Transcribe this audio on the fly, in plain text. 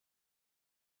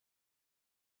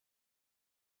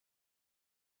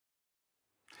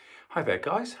Hi there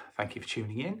guys, thank you for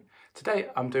tuning in. Today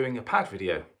I'm doing a pad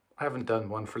video. I haven't done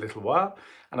one for a little while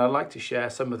and I'd like to share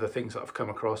some of the things that I've come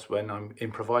across when I'm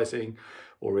improvising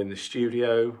or in the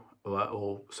studio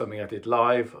or something I did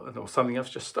live or something I've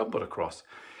just stumbled across.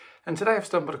 And today I've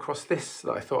stumbled across this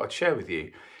that I thought I'd share with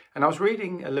you. And I was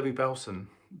reading a Louis Bellson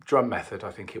drum method,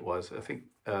 I think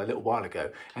a little while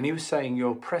ago, and he was saying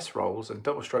your press rolls and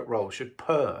double stroke rolls should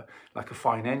purr like a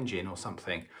fine engine or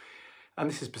something. And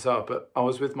this is bizarre, but I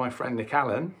was with my friend Nick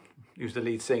Allen, who's the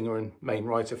lead singer and main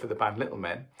writer for the band Little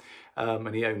Men,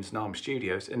 and he owns Nam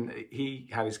Studios, and he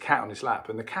had his cat on his lap,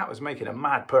 and the cat was making a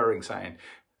mad purring sound.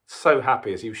 So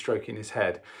happy as he was stroking his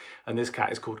head. And this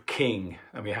cat is called King,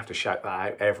 and we have to shout that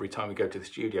out every time we go to the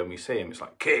studio and we see him. It's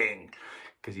like, King!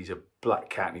 Because he's a black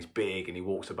cat and he's big and he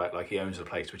walks about like he owns the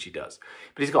place, which he does.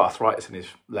 But he's got arthritis in his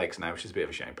legs now, which is a bit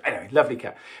of a shame. But anyway, lovely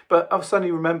cat. But I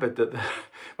suddenly remembered that when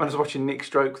I was watching Nick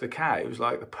stroke the cat, it was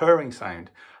like the purring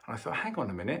sound. And I thought, hang on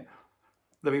a minute,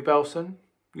 Louis Bellson,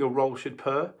 your roll should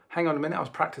purr. Hang on a minute, I was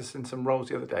practicing some rolls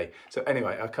the other day. So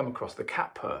anyway, I come across the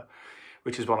cat purr,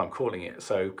 which is what I'm calling it.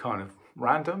 So kind of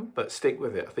random, but stick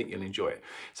with it. I think you'll enjoy it.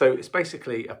 So it's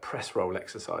basically a press roll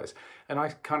exercise. And I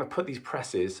kind of put these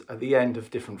presses at the end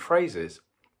of different phrases,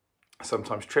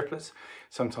 sometimes triplets,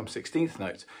 sometimes 16th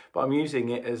notes, but I'm using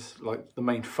it as like the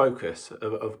main focus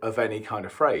of any kind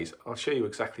of phrase. I'll show you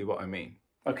exactly what I mean.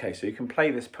 Okay, so you can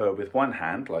play this purr with one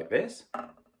hand like this,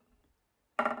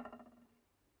 or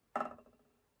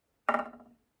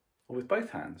with both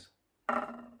hands.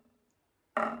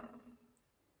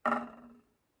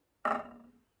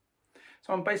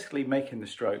 So I'm basically making the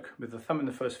stroke with the thumb and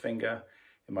the first finger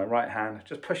in my right hand,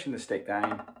 just pushing the stick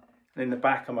down. And in the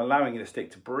back, I'm allowing the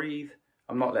stick to breathe.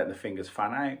 I'm not letting the fingers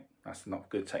fan out. That's not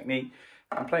good technique.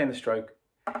 I'm playing the stroke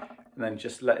and then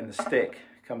just letting the stick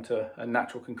come to a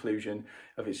natural conclusion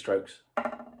of its strokes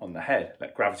on the head.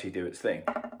 Let gravity do its thing.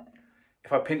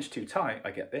 If I pinch too tight,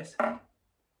 I get this,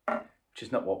 which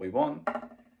is not what we want.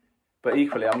 But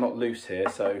equally, I'm not loose here,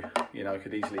 so I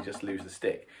could easily just lose the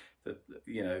stick.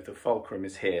 The fulcrum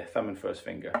is here, thumb and first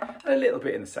finger, and a little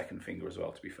bit in the second finger as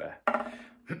well, to be fair.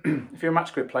 If you're a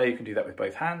match grip player, you can do that with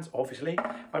both hands, obviously.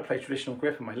 I play traditional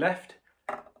grip on my left,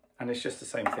 and it's just the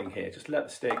same thing here. Just let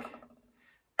the stick,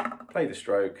 play the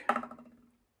stroke,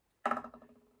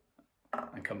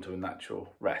 and come to a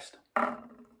natural rest.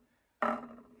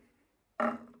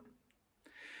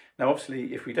 Now,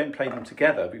 obviously, if we don't play them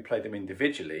together, we play them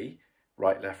individually,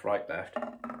 right, left,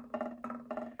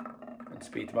 and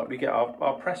speed them up, we get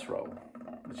our press roll,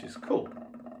 which is cool.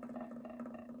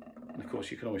 And of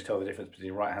course, you can always tell the difference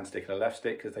between a right hand stick and a left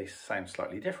stick because they sound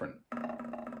slightly different.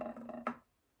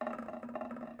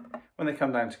 When they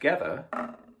come down together,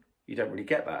 you don't really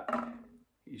get that.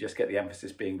 You just get the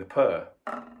emphasis being the purr.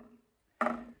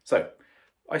 So,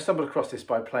 I stumbled across this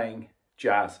by playing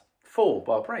jazz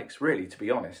 4-bar breaks, really, to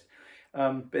be honest.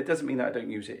 But it doesn't mean that I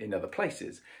don't use it in other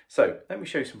places. So, let me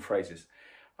show you some phrases.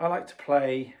 I like to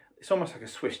play, it's almost like a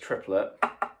Swiss triplet.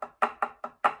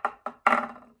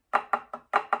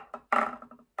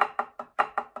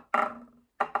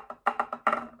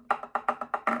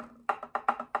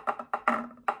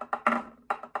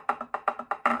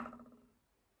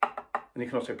 And you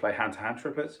can also play hand-to-hand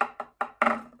triplets.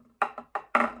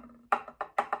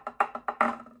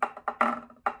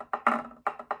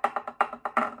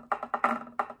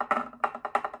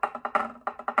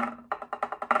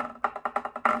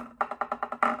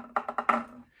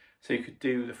 So you could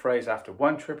do the phrase after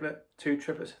 1 triplet, 2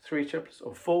 triplets, 3 triplets,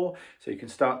 or 4. So you can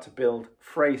start to build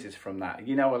phrases from that.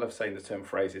 I love saying the term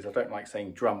phrases. I don't like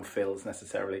saying drum fills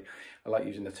necessarily. I like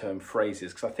using the term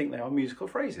phrases because I think they are musical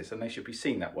phrases and they should be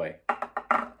seen that way.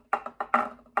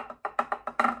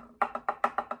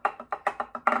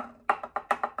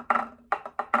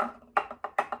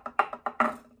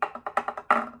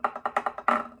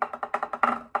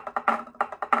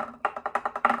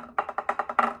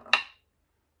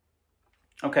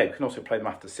 Okay, we can also play them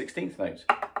after 16th notes.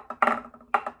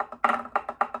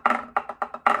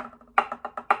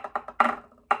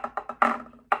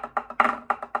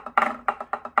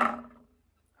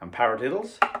 And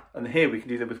paradiddles, and here we can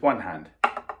do them with one hand.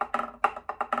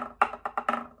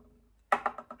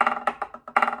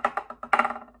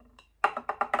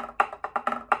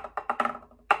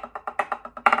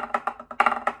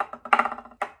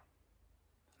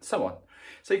 So on.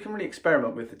 So you can really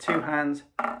experiment with the two hands,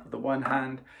 the one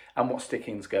hand, and what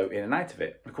stickings go in and out of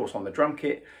it. Of course, on the drum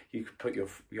kit, you could put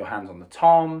your hands on the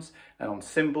toms and on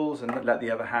cymbals and let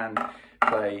the other hand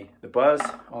play the buzz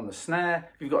on the snare.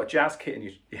 If you've got a jazz kit and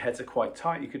your heads are quite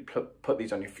tight, you could put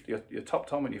these on your top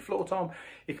tom and your floor tom.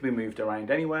 It can be moved around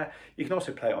anywhere. You can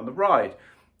also play it on the ride.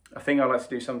 a thing I like to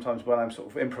do sometimes when I'm sort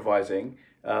of improvising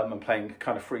and playing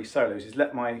kind of free solos is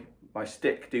let my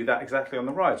stick do that exactly on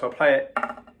the ride. So I'll play it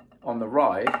on the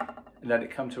ride and let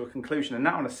it come to a conclusion. And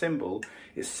now on a cymbal,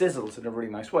 it sizzles in a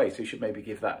really nice way. So you should maybe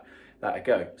give that a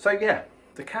go. So yeah,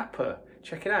 the cat purr,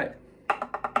 check it out.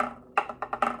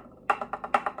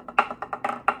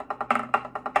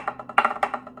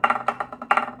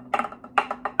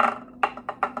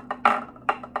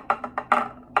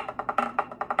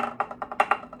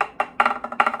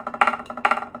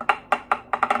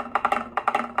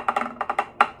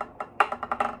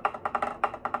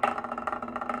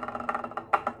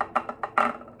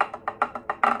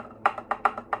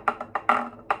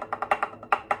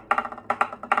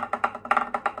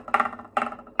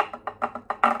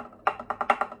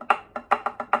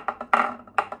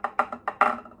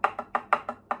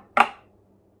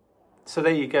 So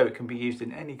there you go, it can be used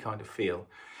in any kind of feel,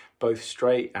 both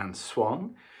straight and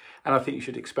swung. And I think you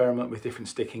should experiment with different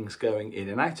stickings going in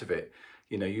and out of it.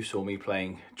 You know, you saw me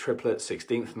playing triplets,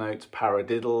 16th notes,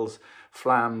 paradiddles,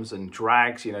 flams and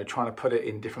drags, you know, trying to put it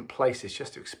in different places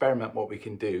just to experiment what we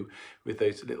can do with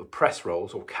those little press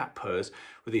rolls or cat purrs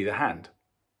with either hand.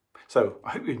 So I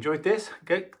hope you enjoyed this.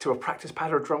 Go to a practice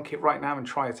pad or a drum kit right now and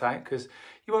try it out, because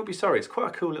you won't be sorry. It's quite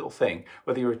a cool little thing.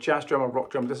 Whether you're a jazz drum or rock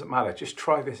drum, doesn't matter. Just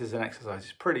try this as an exercise.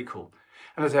 It's pretty cool.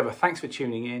 And as ever, thanks for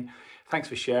tuning in. Thanks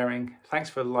for sharing. Thanks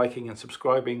for liking and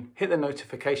subscribing. Hit the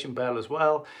notification bell as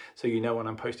well, so you know when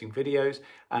I'm posting videos.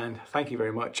 And thank you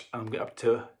very much. I'm up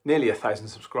to nearly 1,000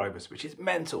 subscribers, which is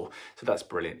mental. So that's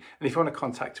brilliant. And if you want to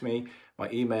contact me, my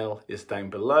email is down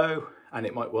below, and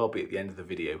it might well be at the end of the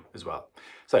video as well.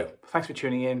 So thanks for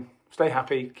tuning in. Stay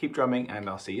happy, keep drumming, and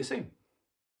I'll see you soon.